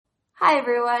Hi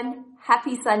everyone,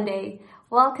 happy Sunday.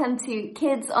 Welcome to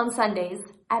Kids on Sundays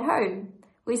at Home.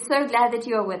 We're so glad that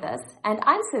you are with us, and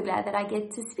I'm so glad that I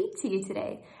get to speak to you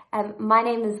today. My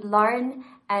name is Lauren,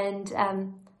 and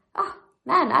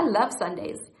I love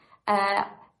Sundays.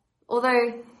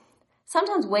 Although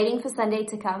sometimes waiting for Sunday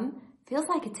to come feels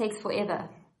like it takes forever.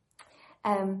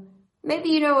 Maybe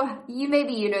you know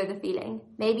the feeling.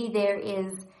 Maybe there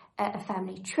is a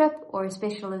family trip or a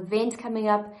special event coming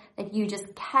up that you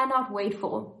just cannot wait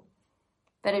for,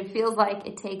 but it feels like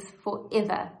it takes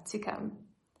forever to come.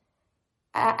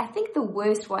 I think the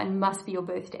worst one must be your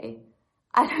birthday.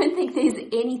 I don't think there's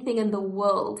anything in the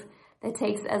world that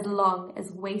takes as long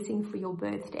as waiting for your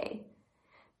birthday.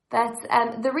 But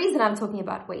the reason I'm talking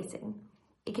about waiting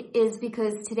is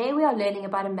because today we are learning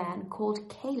about a man called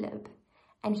Caleb,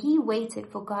 and he waited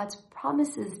for God's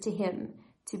promises to him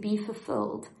to be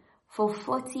fulfilled for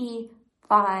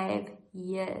 45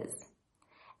 years.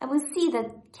 And we'll see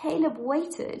that Caleb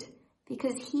waited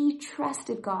because he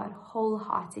trusted God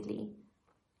wholeheartedly.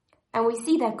 And we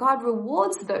see that God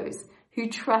rewards those who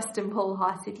trust him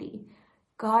wholeheartedly.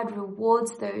 God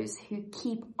rewards those who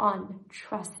keep on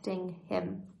trusting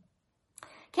him.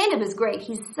 Caleb is great.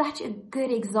 He's such a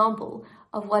good example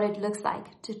of what it looks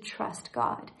like to trust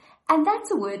God. And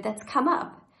that's a word that's come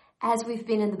up as we've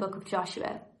been in the book of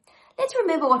Joshua. Let's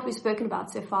remember what we've spoken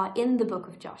about so far in the book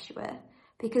of Joshua,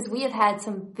 because we have had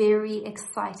some very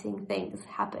exciting things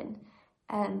happen.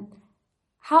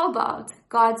 How about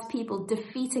God's people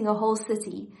defeating a whole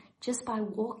city just by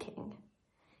walking?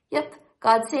 Yep,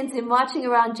 God sends him marching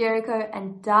around Jericho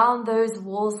and down those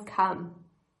walls come.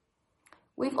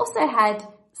 We've also had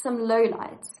some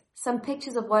lowlights, some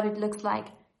pictures of what it looks like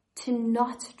to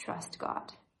not trust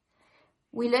God.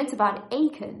 We learnt about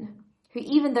Achan, who,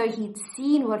 even though he'd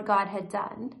seen what God had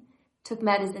done, took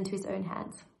matters into his own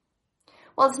hands.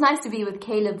 Well, it's nice to be with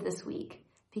Caleb this week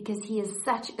because he is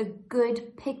such a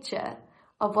good picture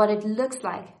of what it looks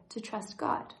like to trust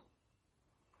God.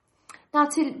 Now,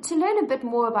 to learn a bit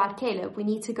more about Caleb, we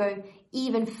need to go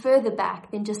even further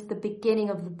back than just the beginning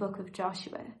of the book of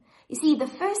Joshua. You see, the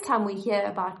first time we hear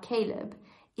about Caleb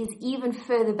is even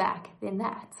further back than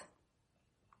that.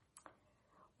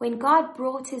 When God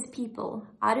brought his people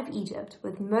out of Egypt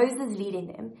with Moses leading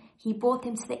them, he brought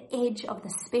them to the edge of the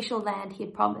special land he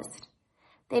had promised.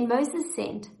 Then Moses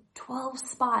sent 12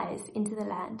 spies into the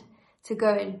land to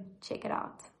go and check it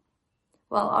out.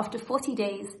 Well, after 40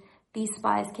 days, these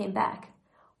spies came back.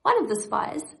 One of the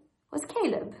spies was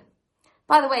Caleb.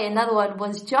 By the way, another one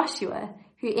was Joshua,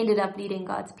 who ended up leading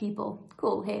God's people.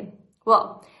 Cool, hey?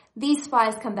 Well, these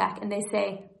spies come back and they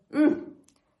say,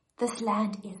 this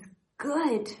land is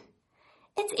good.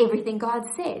 It's everything God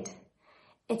said.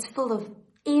 It's full of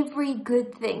every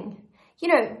good thing. You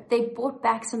know, they brought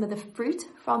back some of the fruit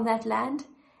from that land,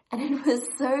 and it was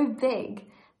so big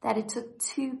that it took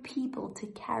 2 people to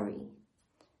carry.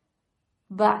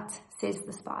 But, says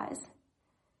the spies,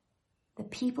 the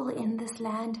people in this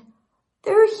land,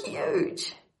 they're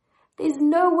huge. There's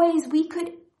no ways we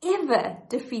could ever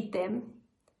defeat them.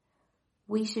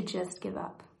 We should just give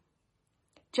up.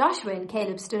 Joshua and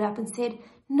Caleb stood up and said,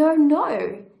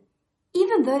 No.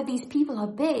 Even though these people are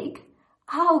big,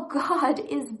 our God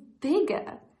is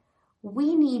bigger.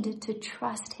 We need to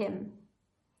trust him.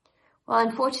 Well,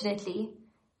 unfortunately,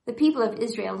 the people of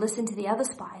Israel listened to the other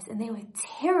spies and they were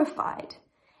terrified.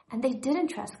 And they didn't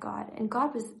trust God, and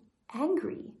God was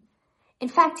angry. In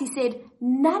fact, he said,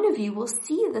 none of you will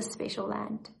see this special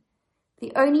land.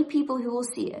 The only people who will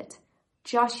see it,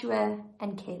 Joshua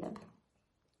and Caleb.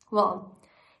 Well,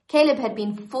 Caleb had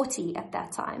been 40 at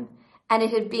that time, and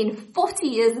it had been 40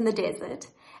 years in the desert,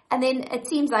 and then it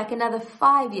seems like another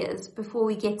 5 years before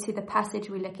we get to the passage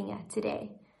we're looking at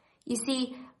today. You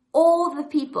see, all the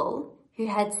people who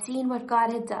had seen what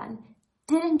God had done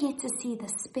didn't get to see the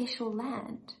special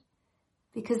land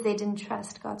because they didn't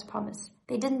trust God's promise.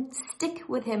 They didn't stick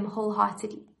with him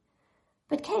wholeheartedly.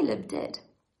 But Caleb did.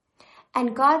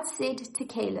 And God said to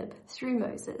Caleb through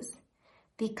Moses,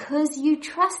 because you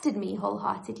trusted me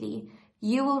wholeheartedly,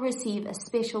 you will receive a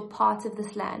special part of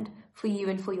this land for you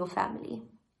and for your family.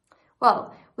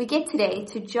 Well, we get today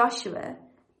to Joshua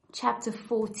chapter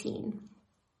 14.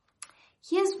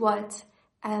 Here's what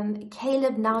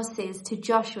Caleb now says to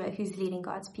Joshua, who's leading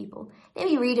God's people. Let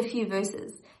me read a few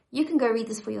verses. You can go read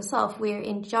this for yourself. We're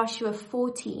in Joshua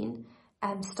 14,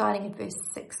 starting at verse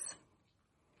 6.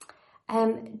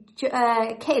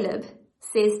 Caleb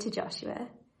says to Joshua,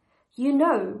 you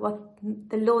know what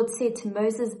the Lord said to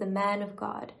Moses, the man of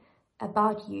God,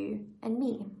 about you and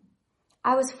me.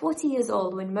 I was 40 years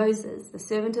old when Moses, the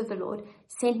servant of the Lord,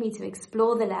 sent me to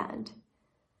explore the land.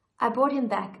 I brought him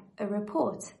back a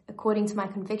report according to my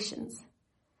convictions.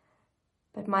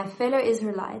 But my fellow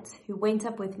Israelites who went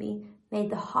up with me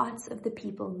made the hearts of the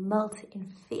people melt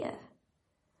in fear.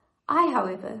 I,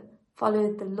 however,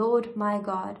 followed the Lord my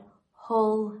God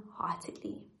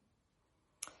wholeheartedly.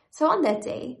 So on that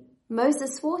day,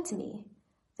 Moses swore to me,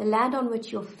 the land on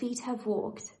which your feet have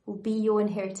walked will be your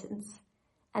inheritance,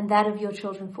 and that of your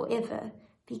children forever,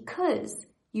 because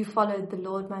you followed the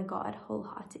Lord my God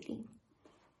wholeheartedly.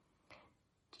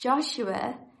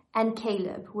 Joshua and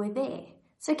Caleb were there.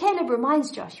 So Caleb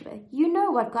reminds Joshua, you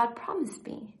know what God promised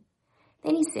me.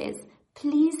 Then he says,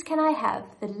 please can I have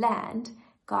the land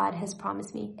God has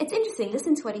promised me? It's interesting.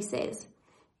 Listen to what he says.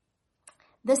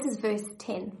 This is verse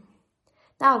 10.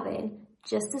 Now then,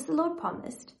 just as the Lord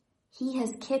promised, he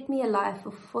has kept me alive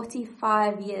for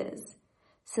 45 years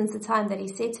since the time that he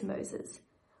said to Moses,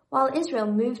 while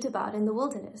Israel moved about in the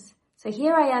wilderness. So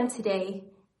here I am today,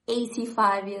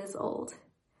 85 years old.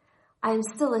 I am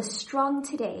still as strong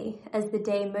today as the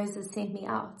day Moses sent me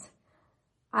out.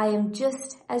 I am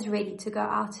just as ready to go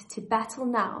out to battle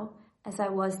now as I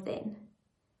was then.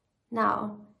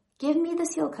 Now, give me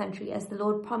this hill country as the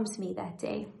Lord promised me that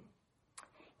day.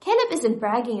 Caleb isn't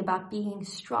bragging about being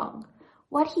strong.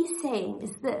 What he's saying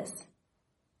is this.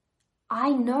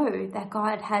 I know that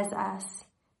God has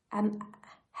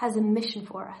a mission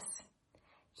for us.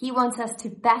 He wants us to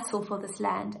battle for this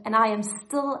land, and I am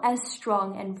still as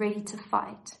strong and ready to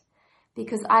fight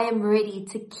because I am ready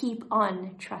to keep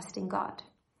on trusting God.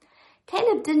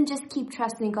 Caleb didn't just keep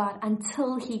trusting God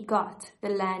until he got the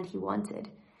land he wanted.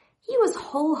 He was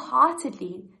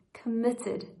wholeheartedly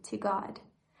committed to God.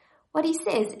 What he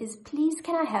says is, please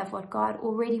can I have what God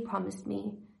already promised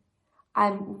me?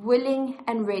 I'm willing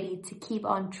and ready to keep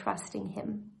on trusting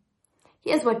him.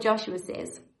 Here's what Joshua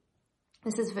says.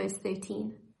 This is verse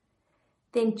 13.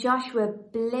 Then Joshua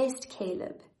blessed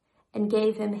Caleb and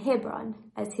gave him Hebron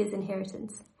as his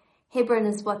inheritance. Hebron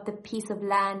is what the piece of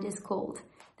land is called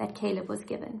that Caleb was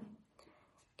given.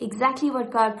 Exactly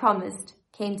what God promised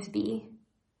came to be.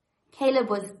 Caleb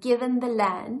was given the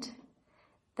land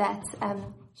that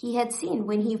he had seen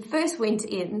when he first went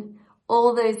in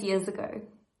all those years ago.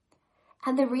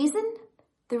 And the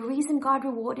reason God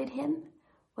rewarded him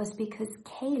was because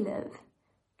Caleb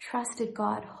trusted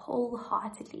God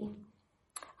wholeheartedly.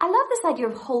 I love this idea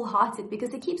of wholehearted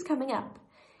because it keeps coming up.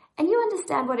 And you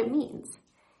understand what it means.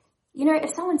 You know,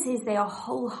 if someone says they are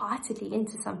wholeheartedly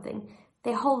into something,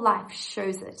 their whole life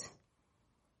shows it.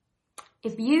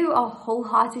 If you are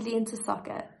wholeheartedly into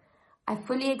soccer, I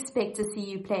fully expect to see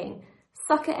you playing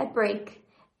soccer at break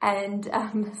and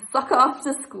soccer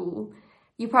after school.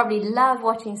 You probably love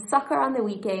watching soccer on the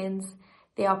weekends.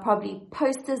 There are probably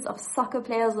posters of soccer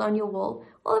players on your wall.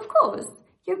 Well, of course,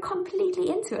 you're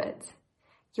completely into it.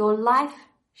 Your life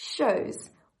shows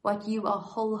what you are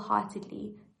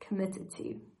wholeheartedly committed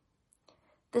to.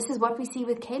 This is what we see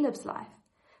with Caleb's life.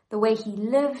 The way he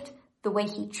lived, the way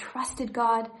he trusted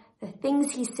God, the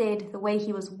things he said, the way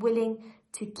he was willing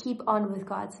to keep on with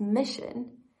God's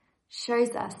mission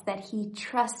shows us that he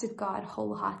trusted God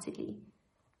wholeheartedly.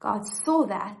 God saw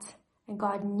that, and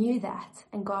God knew that,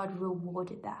 and God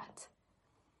rewarded that.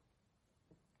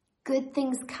 Good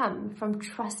things come from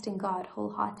trusting God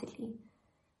wholeheartedly.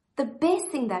 The best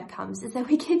thing that comes is that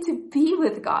we get to be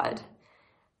with God.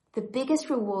 The biggest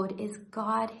reward is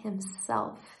God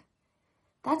himself.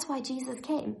 That's why Jesus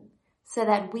came, so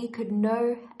that we could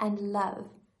know and love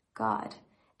God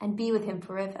and be with him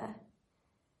forever.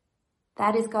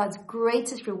 That is God's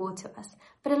greatest reward to us.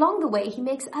 But along the way, he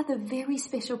makes other very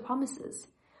special promises.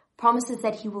 Promises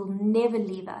that he will never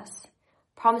leave us.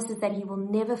 Promises that he will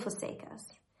never forsake us.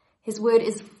 His word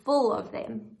is full of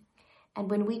them. And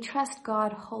when we trust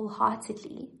God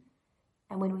wholeheartedly,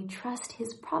 and when we trust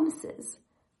his promises,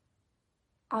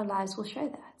 our lives will show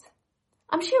that.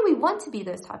 I'm sure we want to be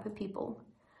those type of people.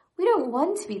 We don't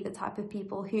want to be the type of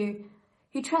people who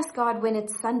trust God when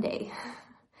it's Sunday,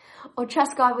 or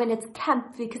trust God when it's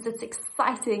camp because it's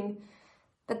exciting,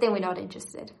 but then we're not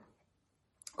interested.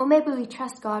 Or maybe we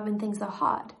trust God when things are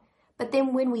hard, but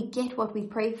then when we get what we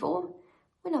pray for,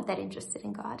 we're not that interested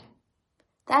in God.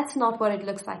 That's not what it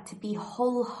looks like to be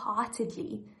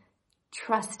wholeheartedly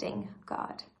trusting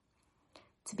God.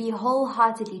 To be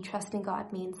wholeheartedly trusting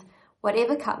God means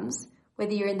whatever comes,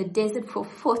 whether you're in the desert for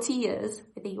 40 years,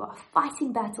 whether you are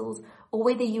fighting battles, or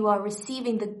whether you are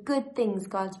receiving the good things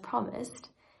God's promised,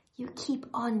 you keep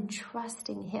on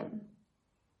trusting him.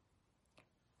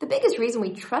 The biggest reason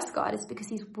we trust God is because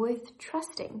he's worth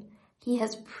trusting. He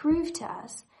has proved to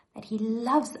us that he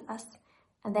loves us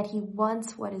and that he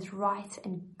wants what is right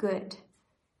and good.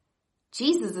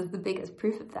 Jesus is the biggest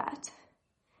proof of that.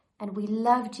 And we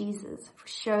love Jesus for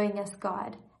showing us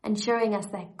God and showing us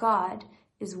that God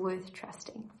is worth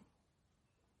trusting.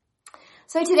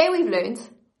 So today we've learned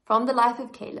from the life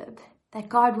of Caleb that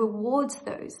God rewards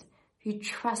those who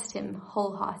trust him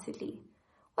wholeheartedly.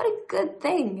 What a good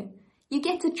thing. You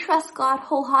get to trust God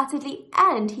wholeheartedly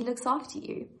and he looks after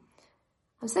you.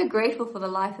 I'm so grateful for the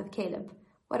life of Caleb.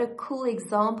 What a cool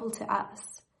example to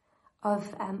us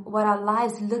of what our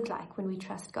lives look like when we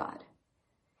trust God.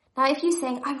 Now, if you're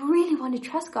saying, I really want to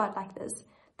trust God like this,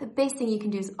 the best thing you can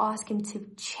do is ask him to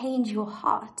change your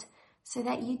heart so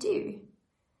that you do.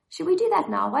 Should we do that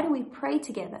now? Why don't we pray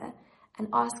together and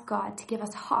ask God to give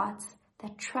us hearts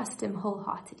that trust him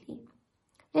wholeheartedly?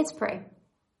 Let's pray.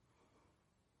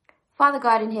 Father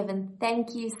God in heaven,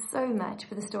 thank you so much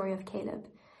for the story of Caleb.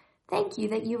 Thank you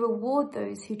that you reward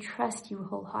those who trust you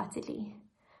wholeheartedly.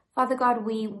 Father God,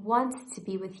 we want to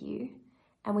be with you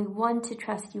and we want to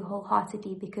trust you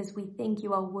wholeheartedly because we think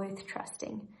you are worth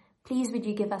trusting. Please would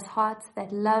you give us hearts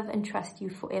that love and trust you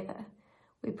forever.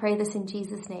 We pray this in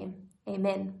Jesus' name.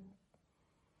 Amen.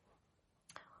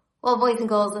 Well, boys and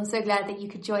girls, I'm so glad that you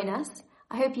could join us.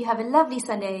 I hope you have a lovely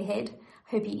Sunday ahead.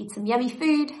 I hope you eat some yummy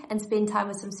food and spend time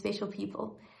with some special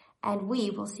people. And we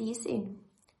will see you soon.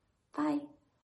 Bye.